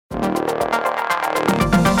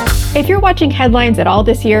If you're watching headlines at all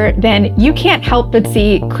this year, then you can't help but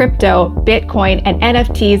see crypto, Bitcoin, and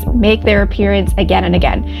NFTs make their appearance again and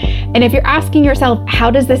again. And if you're asking yourself, how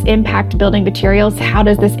does this impact building materials? How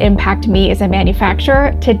does this impact me as a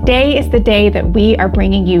manufacturer? Today is the day that we are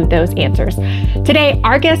bringing you those answers. Today,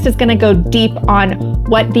 our guest is going to go deep on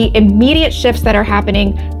what the immediate shifts that are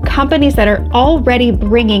happening, companies that are already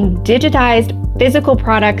bringing digitized physical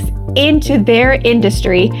products into their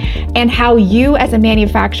industry, and how you as a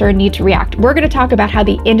manufacturer need to react. We're going to talk about how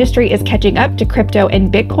the industry is catching up to crypto and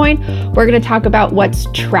Bitcoin. We're going to talk about what's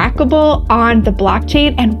trackable on the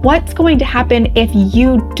blockchain and what's going to happen if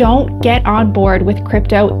you don't get on board with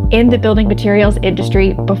crypto in the building materials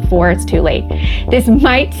industry before it's too late. This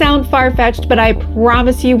might sound far-fetched, but I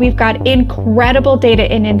promise you we've got incredible data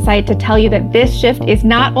and insight to tell you that this shift is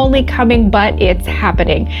not only coming, but it's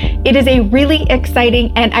happening. It is a really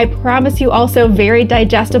exciting, and I promise you also very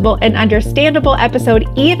digestible and understandable episode,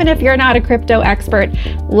 even if you're not a crypto expert.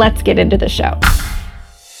 Let's get into the show.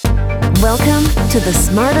 Welcome to the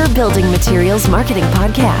Smarter Building Materials Marketing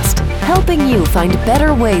Podcast, helping you find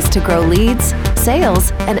better ways to grow leads,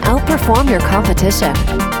 sales, and outperform your competition.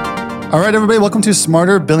 All right, everybody, welcome to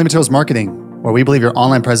Smarter Building Materials Marketing, where we believe your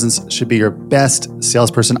online presence should be your best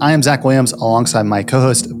salesperson. I am Zach Williams alongside my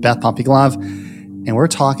co-host, Beth Pompigilov, and we're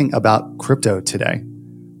talking about crypto today.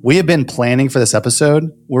 We have been planning for this episode.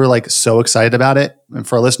 We're so excited about it. And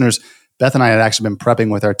for our listeners, Beth and I had actually been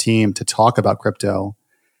prepping with our team to talk about crypto.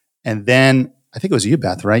 And then I think it was you,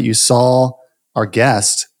 Beth, right? You saw our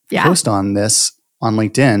guest post on this on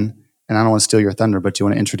LinkedIn. And I don't want to steal your thunder, but do you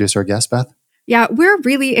want to introduce our guest, Beth? Yeah, we're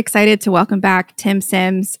really excited to welcome back Tim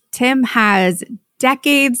Sims. Tim has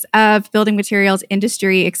decades of building materials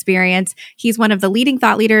industry experience. He's one of the leading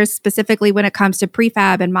thought leaders, specifically when it comes to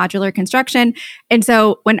prefab and modular construction. And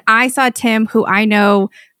so when I saw Tim, who I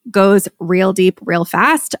know goes real deep, real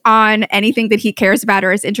fast on anything that he cares about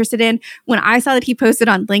or is interested in, when I saw that he posted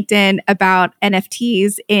on LinkedIn about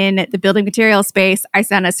NFTs in the building materials space, I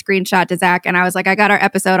sent a screenshot to Zach and I was like, I got our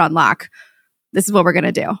episode on lock. This is what we're going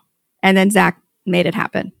to do. And then Zach made it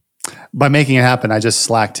happen. By making it happen, I just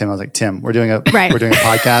slacked Tim. I was like, Tim, we're doing a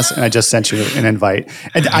podcast, and I just sent you an invite.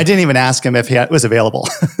 And I didn't even ask him if he was available.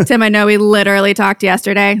 Tim, I know we literally talked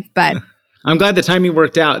yesterday, but I'm glad the timing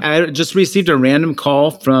worked out. I just received a random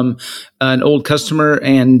call from an old customer,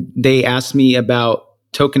 and they asked me about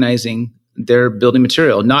tokenizing their building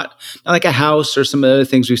material, not like a house or some of the other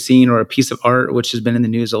things we've seen, or a piece of art, which has been in the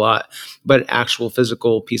news a lot, but actual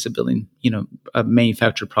physical piece of building, a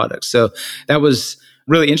manufactured product. So that was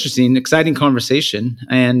really interesting, exciting conversation.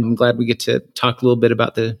 And I'm glad we get to talk a little bit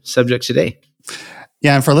about the subject today.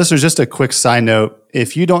 Yeah. And for listeners, just a quick side note.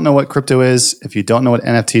 If you don't know what crypto is, if you don't know what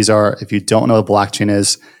NFTs are, if you don't know what blockchain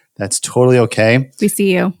is, that's totally okay. We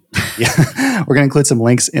see you. Yeah. We're going to include some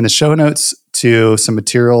links in the show notes to some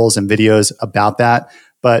materials and videos about that.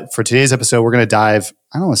 But for today's episode, we're going to dive,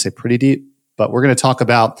 I don't want to say pretty deep, but we're going to talk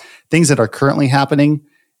about things that are currently happening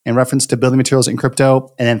in reference to building materials and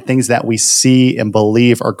crypto, and then things that we see and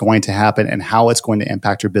believe are going to happen and how it's going to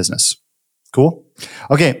impact your business. Cool?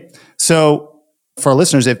 Okay. So for our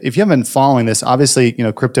listeners, if you haven't been following this, obviously,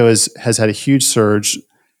 crypto has had a huge surge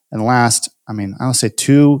in the last, I would say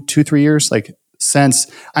 2-3 years, since,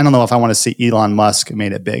 I don't know if I want to see Elon Musk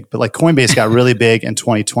made it big, but Coinbase got really big in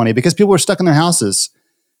 2020 because people were stuck in their houses,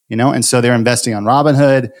 and so they're investing on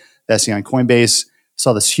Robinhood, investing on Coinbase,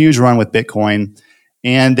 saw this huge run with Bitcoin.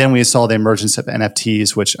 And then we saw the emergence of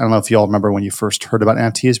NFTs, which I don't know if you all remember when you first heard about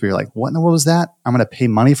NFTs, but you're like, what in the world was that? I'm going to pay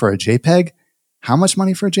money for a JPEG? How much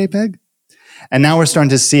money for a JPEG? And now we're starting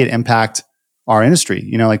to see it impact our industry.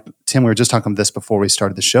 Tim, we were just talking about this before we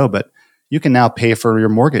started the show, but you can now pay for your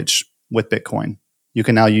mortgage with Bitcoin. You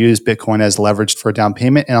can now use Bitcoin as leverage for a down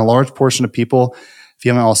payment. And a large portion of people, if you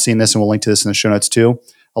haven't all seen this, and we'll link to this in the show notes too,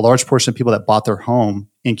 a large portion of people that bought their home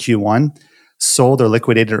in Q1 sold or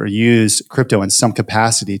liquidated or used crypto in some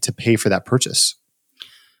capacity to pay for that purchase.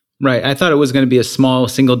 Right. I thought it was going to be a small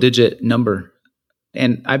single-digit number.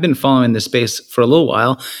 And I've been following this space for a little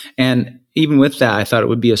while. And even with that, I thought it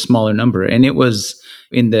would be a smaller number. And it was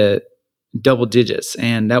in the double digits.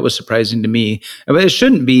 And that was surprising to me. But it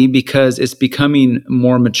shouldn't be, because it's becoming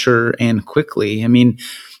more mature and quickly.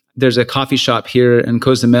 There's a coffee shop here in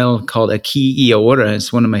Cozumel called Aqui y Ahora.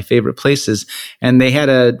 It's one of my favorite places. And they had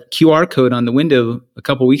a QR code on the window a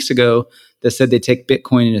couple weeks ago that said they take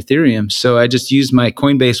Bitcoin and Ethereum. So I just used my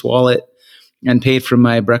Coinbase wallet and paid for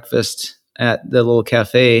my breakfast at the little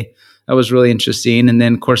cafe. That was really interesting. And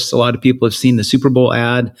then, of course, a lot of people have seen the Super Bowl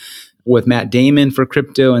ad with Matt Damon for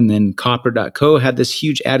crypto. And then Copper.co had this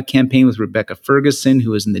huge ad campaign with Rebecca Ferguson,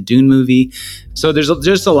 who was in the Dune movie. So there's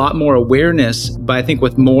just a lot more awareness, but I think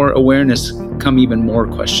with more awareness come even more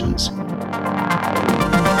questions.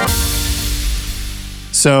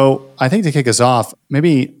 So I think to kick us off,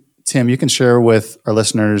 maybe Tim, you can share with our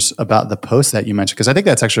listeners about the post that you mentioned, because I think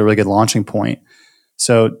that's actually a really good launching point.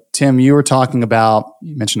 So Tim, you mentioned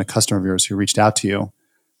a customer of yours who reached out to you.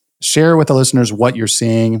 Share with the listeners what you're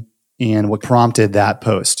seeing and what prompted that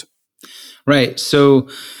post. Right. So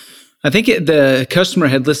I think the customer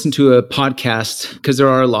had listened to a podcast, because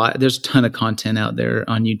there's a ton of content out there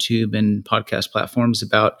on YouTube and podcast platforms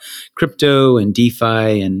about crypto and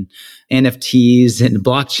DeFi and NFTs and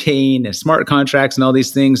blockchain and smart contracts and all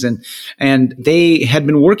these things. And they had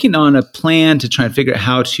been working on a plan to try and figure out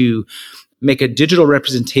how to make a digital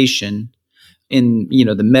representation in,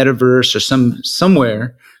 the metaverse or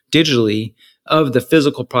somewhere digitally of the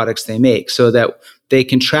physical products they make, so that they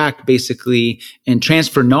can track basically and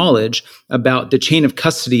transfer knowledge about the chain of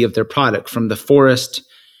custody of their product, from the forest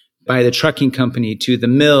by the trucking company to the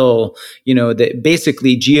mill, that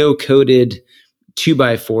basically geocoded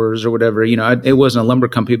 2x4s or whatever. It wasn't a lumber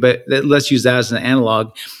company, but let's use that as an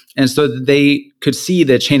analog. And so they could see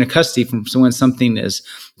the chain of custody from when something is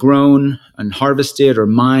grown and harvested or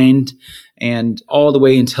mined, and all the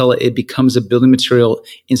way until it becomes a building material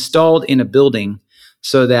installed in a building,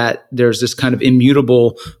 so that there's this kind of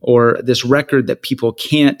immutable, or this record that people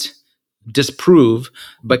can't disprove,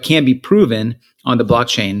 but can be proven on the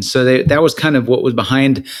blockchain. So that was kind of what was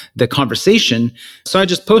behind the conversation. So I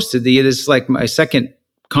just posted this, like my second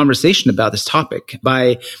conversation about this topic,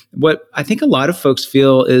 by what I think a lot of folks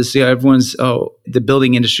feel is, everyone's, the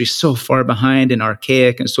building industry is so far behind and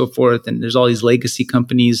archaic and so forth. And there's all these legacy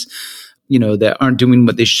companies, that aren't doing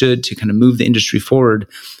what they should to kind of move the industry forward.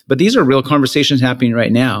 But these are real conversations happening right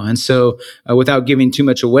now. And so without giving too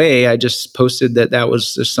much away, I just posted that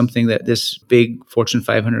was just something that this big Fortune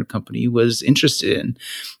 500 company was interested in.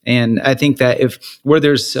 And I think that where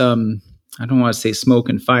there's, I don't want to say smoke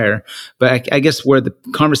and fire, but I guess where the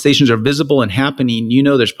conversations are visible and happening,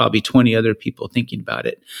 there's probably 20 other people thinking about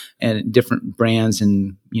it, and different brands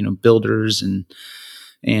and, builders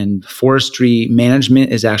and forestry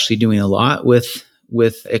management is actually doing a lot with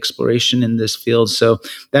exploration in this field. So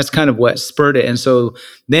that's kind of what spurred it. And so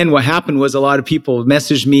then what happened was a lot of people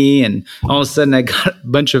messaged me, and all of a sudden I got a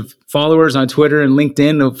bunch of followers on Twitter and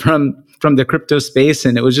LinkedIn from the crypto space.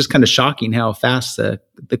 And it was just kind of shocking how fast the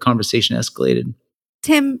conversation escalated.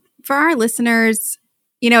 Tim, for our listeners,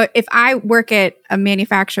 if I work at a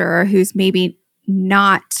manufacturer who's maybe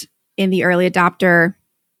not in the early adopter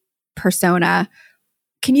persona,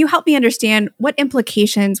 can you help me understand what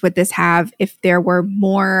implications would this have if there were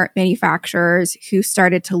more manufacturers who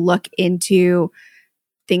started to look into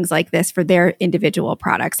things like this for their individual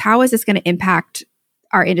products? How is this going to impact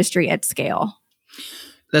our industry at scale?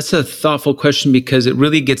 That's a thoughtful question, because it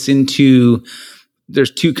really gets into,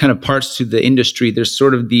 there's two kind of parts to the industry. There's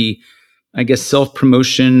sort of the, I guess,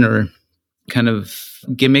 self-promotion or kind of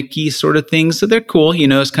gimmicky sort of things. So they're cool,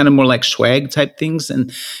 it's kind of more like swag type things.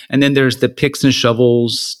 And then there's the picks and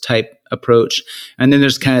shovels type approach. And then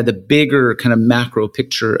there's kind of the bigger kind of macro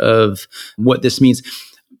picture of what this means.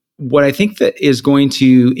 What I think that is going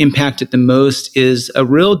to impact it the most is a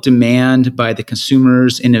real demand by the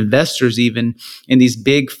consumers and investors, even in these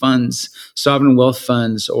big funds, sovereign wealth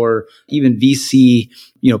funds, or even VC,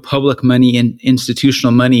 public money and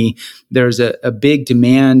institutional money. There's a big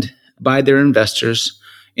demand by their investors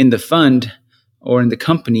in the fund or in the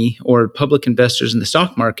company, or public investors in the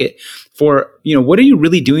stock market, for, what are you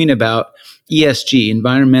really doing about ESG,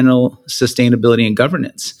 environmental sustainability and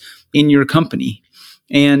governance, in your company?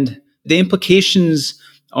 And the implications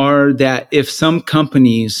are that if some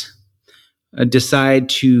companies decide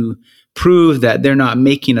to prove that they're not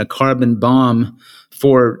making a carbon bomb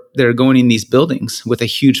for they're going in these buildings with a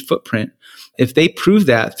huge footprint, if they prove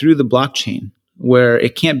that through the blockchain, where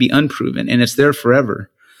it can't be unproven and it's there forever,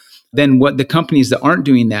 then what the companies that aren't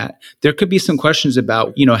doing that, there could be some questions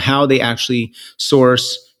about, how they actually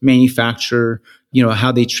source, manufacture,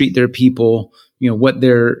 how they treat their people, what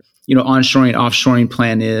their, onshoring, offshoring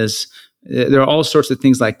plan is. There are all sorts of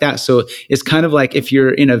things like that. So it's kind of like, if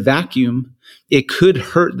you're in a vacuum, it could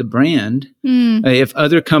hurt the brand if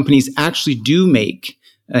other companies actually do make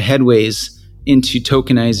headways into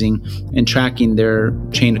tokenizing and tracking their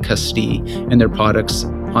chain of custody and their products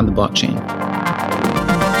on the blockchain.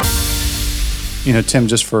 Tim,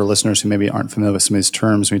 just for listeners who maybe aren't familiar with some of these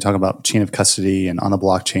terms, when you talk about chain of custody and on the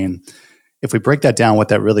blockchain, if we break that down, what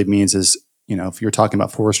that really means is, if you're talking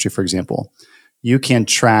about forestry, for example, you can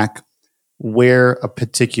track where a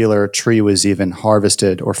particular tree was even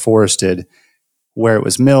harvested or forested, where it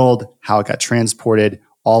was milled, how it got transported,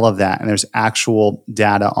 all of that. And there's actual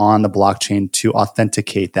data on the blockchain to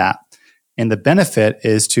authenticate that. And the benefit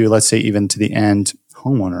is to, let's say, even to the end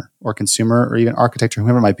homeowner or consumer or even architect or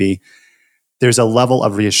whoever it might be, there's a level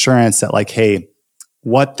of reassurance that like, hey,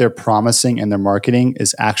 what they're promising in their marketing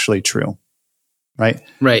is actually true, right?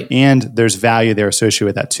 Right. And there's value there associated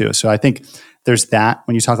with that too. So I think there's that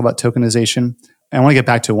when you talk about tokenization. And I want to get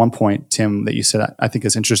back to one point, Tim, that you said I think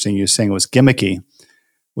is interesting. You were saying it was gimmicky,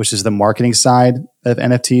 which is the marketing side of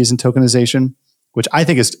NFTs and tokenization, which I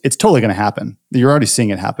think it's totally going to happen. You're already seeing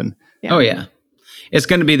it happen. Yeah. Oh yeah. It's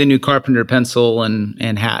going to be the new Carpenter pencil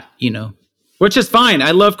and hat, which is fine.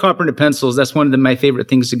 I love Carpenter pencils. That's one of my favorite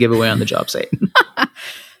things to give away on the job site.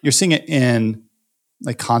 You're seeing it in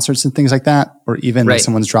like concerts and things like that, or even right. like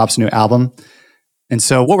someone drops a new album. And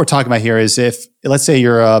so what we're talking about here is if, let's say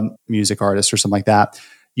you're a music artist or something like that,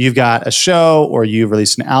 you've got a show or you've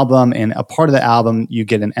released an album, and a part of the album, you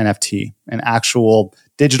get an NFT, an actual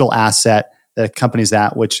digital asset that accompanies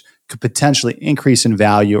that, which could potentially increase in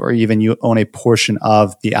value, or even you own a portion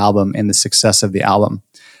of the album and the success of the album.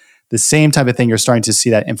 The same type of thing, you're starting to see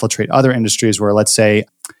that infiltrate other industries where, let's say,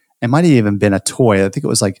 it might have even been a toy. I think it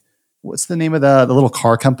was like, what's the name of the little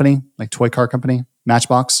car company, like toy car company?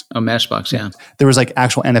 Matchbox? Oh, Matchbox, yeah. There was like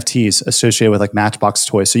actual NFTs associated with like Matchbox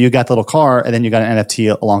toys. So you got the little car and then you got an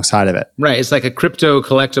NFT alongside of it. Right. It's like a crypto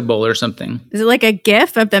collectible or something. Is it like a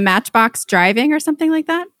GIF of the Matchbox driving or something like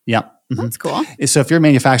that? Yeah. Mm-hmm. That's cool. So if you're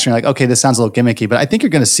manufacturing, like, okay, this sounds a little gimmicky, but I think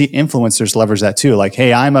you're going to see influencers leverage that too. Like,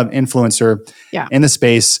 hey, I'm an influencer in the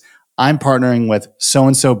space. I'm partnering with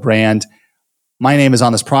so-and-so brand. My name is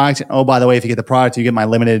on this product. Oh, by the way, if you get the product, you get my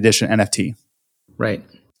limited edition NFT. Right.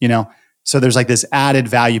 So there's like this added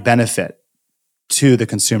value benefit to the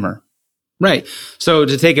consumer. Right. So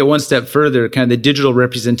to take it one step further, kind of the digital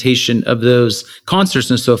representation of those concerts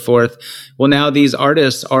and so forth. Well, now these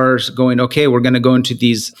artists are going, okay, we're going to go into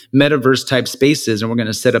these metaverse type spaces and we're going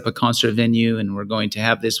to set up a concert venue and we're going to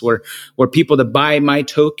have this where people that buy my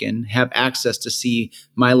token have access to see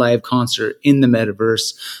my live concert in the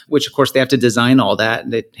metaverse, which of course they have to design all that.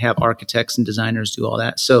 They have architects and designers do all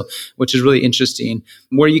that. So, which is really interesting,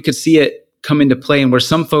 where you could see it come into play and where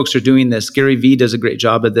some folks are doing this. Gary Vee does a great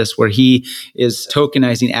job of this, where he is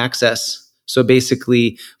tokenizing access. So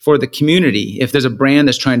basically for the community, if there's a brand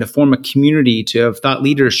that's trying to form a community to have thought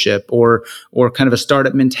leadership or kind of a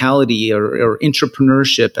startup mentality or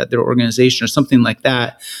entrepreneurship at their organization or something like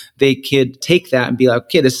that, they could take that and be like,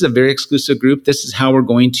 okay, this is a very exclusive group. This is how we're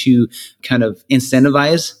going to kind of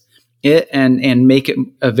incentivize it and make it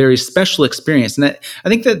a very special experience. And I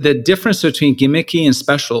think that the difference between gimmicky and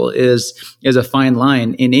special is a fine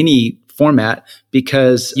line in any format,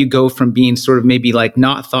 because you go from being sort of maybe like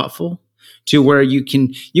not thoughtful to where you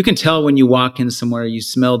can tell when you walk in somewhere, you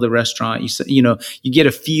smell the restaurant, you get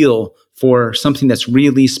a feel for something that's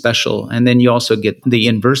really special. And then you also get the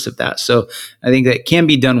inverse of that. So I think that can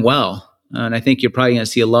be done well. And I think you're probably going to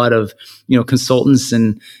see a lot of, consultants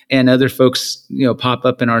and other folks, pop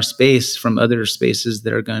up in our space from other spaces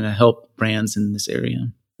that are going to help brands in this area.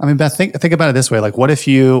 I mean, Beth, think about it this way. Like, what if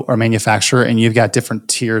you are a manufacturer and you've got different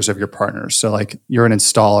tiers of your partners? So like you're an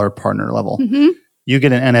installer partner level. Mm-hmm. You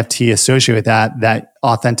get an NFT associated with that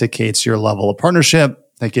authenticates your level of partnership,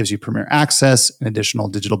 that gives you premier access and additional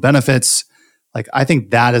digital benefits. Like, I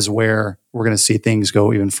think that is where we're going to see things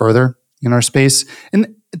go even further in our space.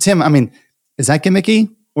 And Tim, I mean, is that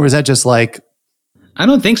gimmicky or is that just like... I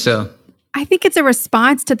don't think so. I think it's a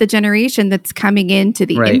response to the generation that's coming into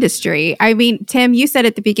the industry. I mean, Tim, you said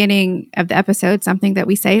at the beginning of the episode something that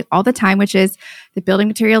we say all the time, which is the building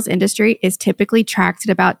materials industry is typically tracked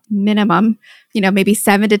at about minimum, maybe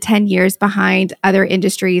 7 to 10 years behind other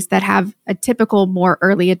industries that have a typical more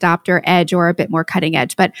early adopter edge or a bit more cutting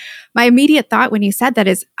edge. But my immediate thought when you said that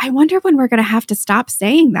is, I wonder when we're going to have to stop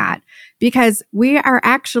saying that, because we are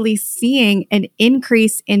actually seeing an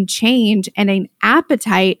increase in change and an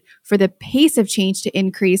appetite for the pace of change to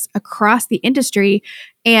increase across the industry.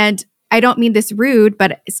 And I don't mean this rude,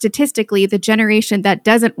 but statistically, the generation that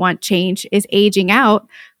doesn't want change is aging out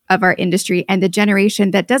of our industry. And the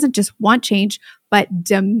generation that doesn't just want change, but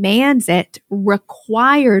demands it,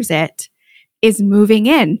 requires it, is moving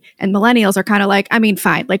in. And millennials are kind of like, I mean,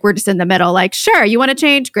 fine. Like, we're just in the middle. Like, sure, you want to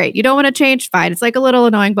change? Great. You don't want to change? Fine. It's like a little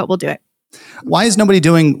annoying, but we'll do it. Why is nobody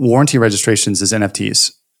doing warranty registrations as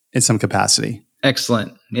NFTs in some capacity?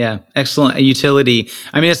 Excellent. Yeah. Excellent utility.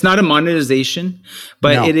 I mean, it's not a monetization,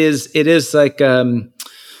 but it is like,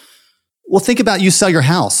 well, think about, you sell your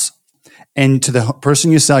house And to the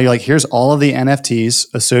person you sell, you're like, here's all of the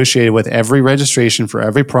NFTs associated with every registration for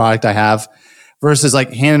every product I have, versus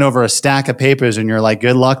like handing over a stack of papers and you're like,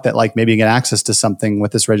 good luck that like maybe you get access to something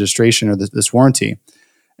with this registration or this warranty.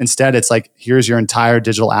 Instead, it's like, here's your entire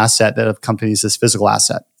digital asset that accompanies this physical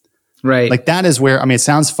asset. Right. Like that is where, I mean, it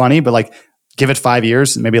sounds funny, but like give it 5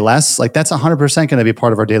 years, maybe less, like that's 100% going to be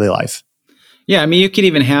part of our daily life. Yeah. I mean, you could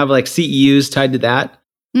even have like CEUs tied to that.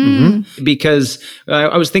 Because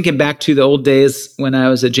I was thinking back to the old days when I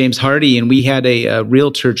was at James Hardie and we had a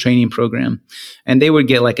realtor training program, and they would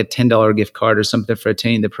get like a $10 gift card or something for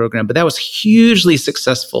attending the program. But that was hugely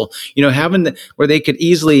successful, having where they could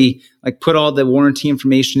easily like put all the warranty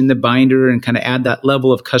information in the binder and kind of add that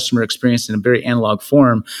level of customer experience in a very analog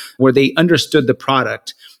form where they understood the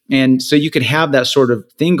product. And so you could have that sort of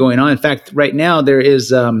thing going on. In fact, right now there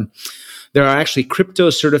are actually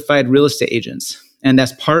crypto certified real estate agents. And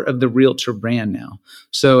that's part of the realtor brand now.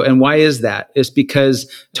 So, and why is that? It's because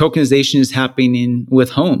tokenization is happening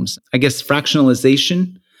with homes. I guess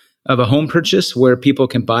fractionalization of a home purchase where people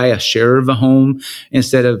can buy a share of a home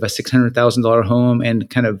instead of a $600,000 home and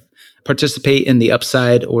kind of participate in the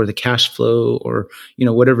upside or the cash flow or,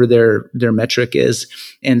 whatever their metric is.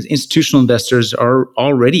 And institutional investors are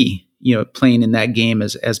already, playing in that game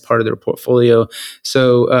as part of their portfolio.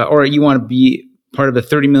 So, or you want to be part of a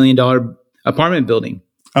 $30 million apartment building.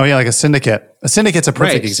 Oh yeah, like a syndicate. A syndicate's a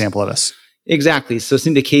perfect example of this. Exactly. So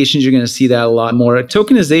syndications, you're going to see that a lot more.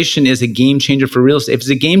 Tokenization is a game changer for real estate. If it's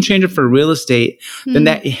a game changer for real estate, then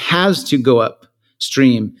that has to go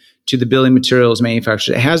upstream to the building materials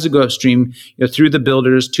manufacturers. It has to go upstream, through the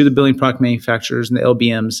builders to the building product manufacturers and the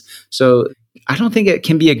LBMs. So I don't think it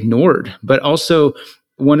can be ignored. But also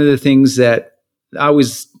one of the things that I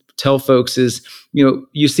always tell folks is,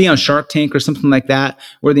 you see on Shark Tank or something like that,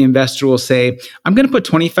 where the investor will say, I'm going to put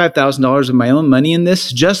 $25,000 of my own money in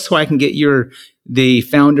this just so I can get the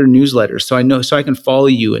founder newsletter. So I can follow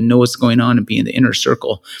you and know what's going on and be in the inner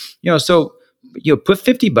circle. So put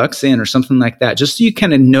 $50 in or something like that, just so you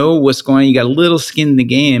kind of know what's going on. You got a little skin in the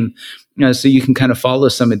game, so you can kind of follow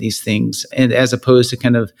some of these things. And as opposed to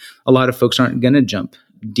kind of a lot of folks aren't going to jump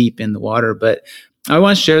deep in the water. But I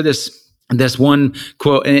want to share this one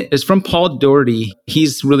quote, and it's from Paul Doherty.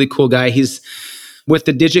 He's a really cool guy. He's with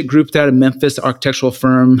the Digit Group out of Memphis, architectural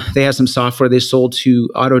firm. They have some software they sold to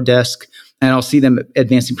Autodesk, and I'll see them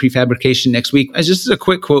advancing prefabrication next week. It's just a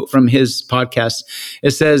quick quote from his podcast.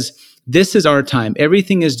 It says, "This is our time.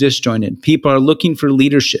 Everything is disjointed. People are looking for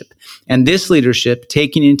leadership. And this leadership,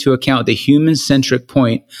 taking into account the human-centric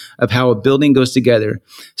point of how a building goes together.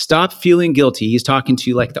 Stop feeling guilty." He's talking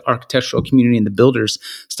to like the architectural community and the builders.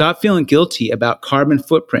 "Stop feeling guilty about carbon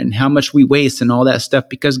footprint and how much we waste and all that stuff.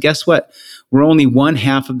 Because guess what? We're only one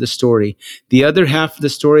half of the story. The other half of the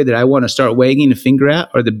story that I want to start wagging a finger at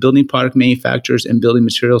are the building product manufacturers and building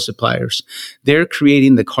material suppliers. They're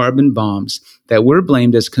creating the carbon bombs that we're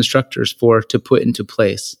blamed as constructors for to put into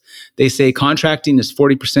place. They say contracting is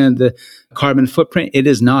 40% of the carbon footprint. It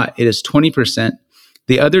is not. It is 20%.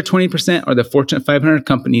 The other 20% are the Fortune 500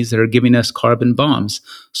 companies that are giving us carbon bombs.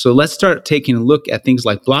 So let's start taking a look at things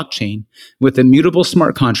like blockchain with immutable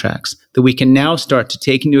smart contracts that we can now start to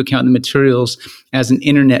take into account the materials as an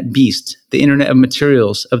internet beast, the internet of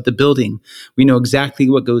materials of the building. We know exactly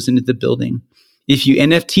what goes into the building. If you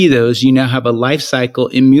NFT those, you now have a life cycle,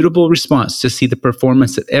 immutable response to see the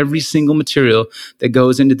performance of every single material that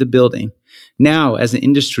goes into the building. Now, as an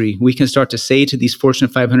industry, we can start to say to these Fortune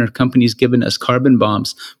 500 companies giving us carbon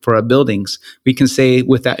bombs for our buildings, we can say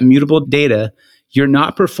with that immutable data, you're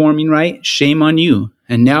not performing right, shame on you.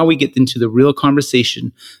 And now we get into the real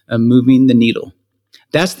conversation of moving the needle.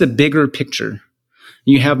 That's the bigger picture.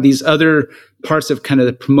 You have these other parts of kind of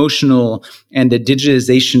the promotional and the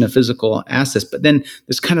digitization of physical assets, but then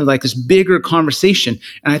there's kind of like this bigger conversation.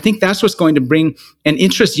 And I think that's what's going to bring and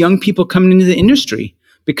interest young people coming into the industry,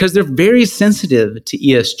 because they're very sensitive to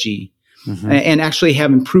ESG and actually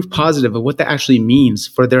having proof positive of what that actually means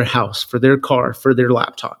for their house, for their car, for their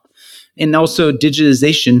laptop. And also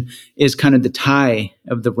digitization is kind of the tie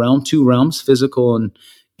of the two realms, physical and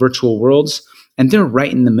virtual worlds. And they're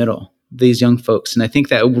right in the middle, these young folks. And I think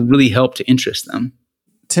that will really help to interest them.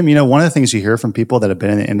 Tim, one of the things you hear from people that have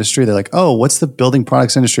been in the industry, they're like, oh, what's the building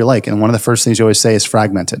products industry like? And one of the first things you always say is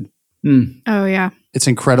fragmented. Oh, yeah. It's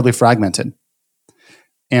incredibly fragmented.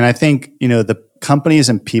 And I think, the companies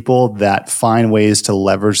and people that find ways to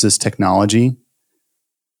leverage this technology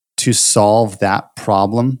to solve that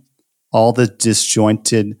problem, all the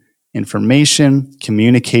disjointed information,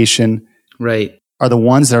 communication, right, are the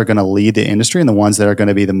ones that are going to lead the industry and the ones that are going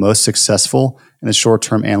to be the most successful in the short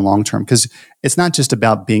term and long term. Because it's not just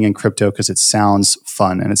about being in crypto because it sounds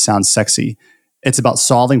fun and it sounds sexy. It's about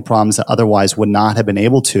solving problems that otherwise would not have been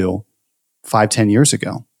able to 5-10 years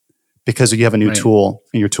ago because you have a new tool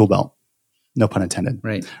in your tool belt. No pun intended.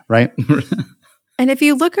 Right? And if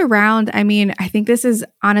you look around, I mean, I think this is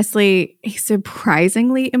honestly a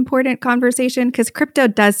surprisingly important conversation because crypto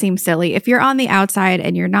does seem silly. If you're on the outside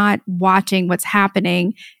and you're not watching what's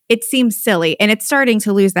happening, it seems silly. And it's starting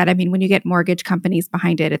to lose that. I mean, when you get mortgage companies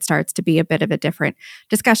behind it, it starts to be a bit of a different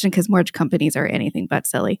discussion because mortgage companies are anything but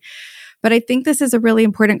silly. But I think this is a really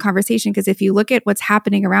important conversation because if you look at what's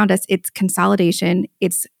happening around us, it's consolidation,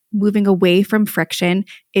 it's moving away from friction,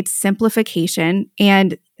 it's simplification.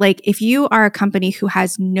 And like, if you are a company who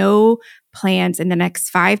has no plans in the next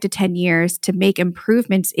 5 to 10 years to make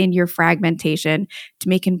improvements in your fragmentation, to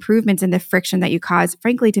make improvements in the friction that you cause,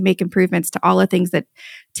 frankly, to make improvements to all the things that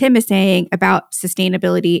Tim is saying about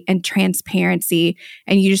sustainability and transparency,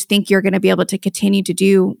 and you just think you're going to be able to continue to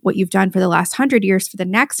do what you've done for the last 100 years for the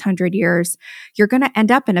next 100 years, you're going to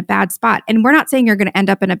end up in a bad spot. And we're not saying you're going to end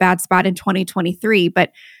up in a bad spot in 2023,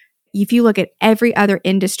 but if you look at every other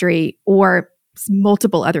industry or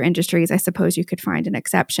multiple other industries, I suppose you could find an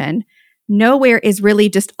exception. Nowhere is really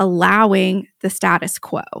just allowing the status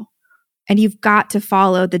quo. And you've got to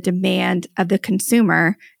follow the demand of the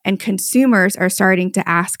consumer. And consumers are starting to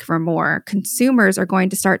ask for more. Consumers are going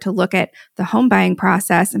to start to look at the home buying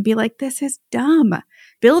process and be like, this is dumb.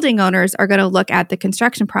 Building owners are going to look at the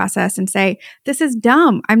construction process and say, this is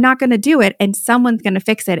dumb. I'm not going to do it. And someone's going to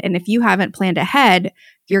fix it. And if you haven't planned ahead,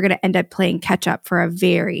 you're going to end up playing catch up for a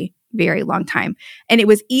very, very long time. And it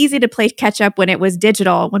was easy to play catch up when it was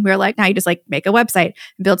digital, when we were like, now you just like make a website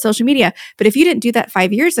and build social media. But if you didn't do that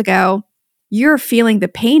 5 years ago, you're feeling the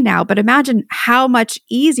pain now. But imagine how much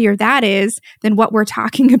easier that is than what we're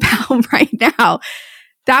talking about right now.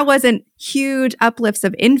 That wasn't huge uplifts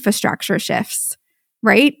of infrastructure shifts,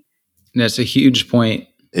 right? That's a huge point.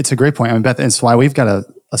 It's a great point. I mean, Beth, it's why we've got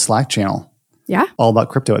a Slack channel. Yeah. All about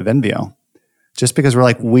crypto at Venveo. Just because we're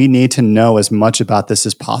like, we need to know as much about this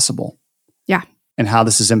as possible. Yeah. And how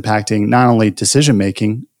this is impacting not only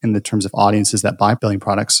decision-making in the terms of audiences that buy building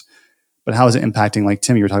products, but how is it impacting, like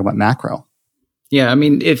Tim, you were talking about macro. Yeah, I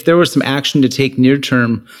mean, if there was some action to take near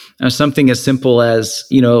term, something as simple as,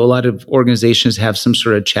 a lot of organizations have some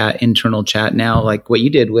sort of internal chat now, like what you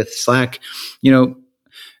did with Slack,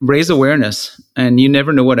 raise awareness, and you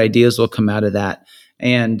never know what ideas will come out of that,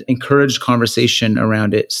 and encourage conversation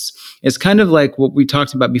around it. It's kind of like what we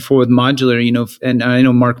talked about before with modular, and I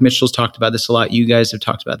know Mark Mitchell's talked about this a lot. You guys have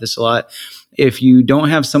talked about this a lot. If you don't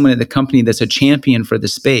have someone at the company that's a champion for the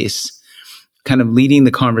space, kind of leading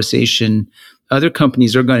the conversation, other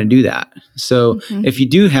companies are going to do that. So if you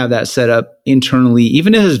do have that set up internally,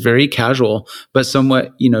 even if it's very casual, but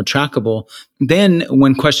somewhat, trackable, then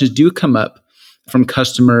when questions do come up from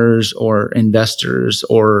customers or investors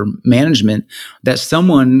or management, that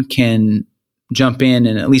someone can jump in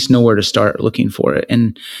and at least know where to start looking for it.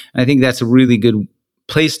 And I think that's a really good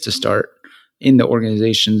place to start in the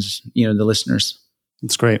organizations, the listeners.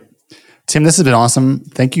 That's great. Tim, this has been awesome.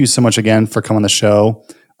 Thank you so much again for coming on the show.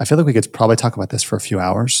 I feel like we could probably talk about this for a few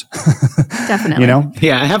hours. Definitely.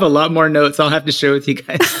 Yeah, I have a lot more notes I'll have to share with you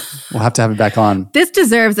guys. We'll have to have it back on. This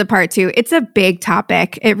deserves a part 2. It's a big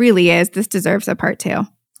topic. It really is. This deserves a part 2.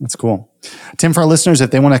 That's cool. Tim, for our listeners, if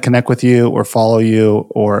they want to connect with you or follow you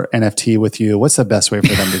or NFT with you, what's the best way for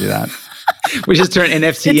them to do that? We just turn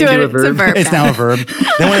NFT into a verb. It's now a verb.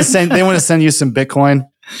 They want to send you some Bitcoin.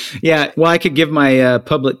 Yeah. Well, I could give my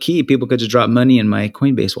public key. People could just drop money in my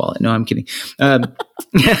Coinbase wallet. No, I'm kidding.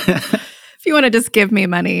 If you want to just give me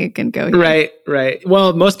money, you can go here. Right.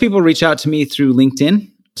 Well, most people reach out to me through LinkedIn.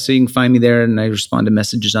 So you can find me there and I respond to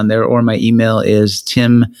messages on there. Or my email is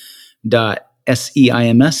tim.seims,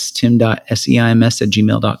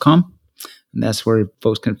 tim.seims@gmail.com. And that's where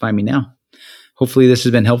folks can find me now. Hopefully this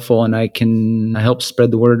has been helpful and I can help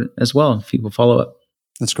spread the word as well if people follow up.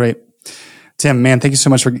 That's great. Tim, man, thank you so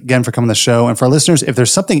much again for coming on the show. And for our listeners, if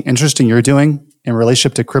there's something interesting you're doing in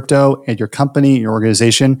relationship to crypto at your company, your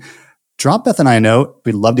organization, drop Beth and I a note.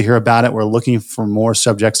 We'd love to hear about it. We're looking for more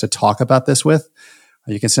subjects to talk about this with.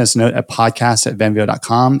 You can send us a note at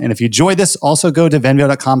podcast@venveo.com. And if you enjoyed this, also go to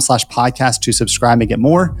venveo.com/podcast to subscribe and get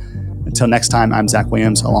more. Until next time, I'm Zach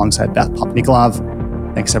Williams alongside Beth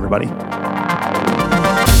Popnikolov. Thanks, everybody.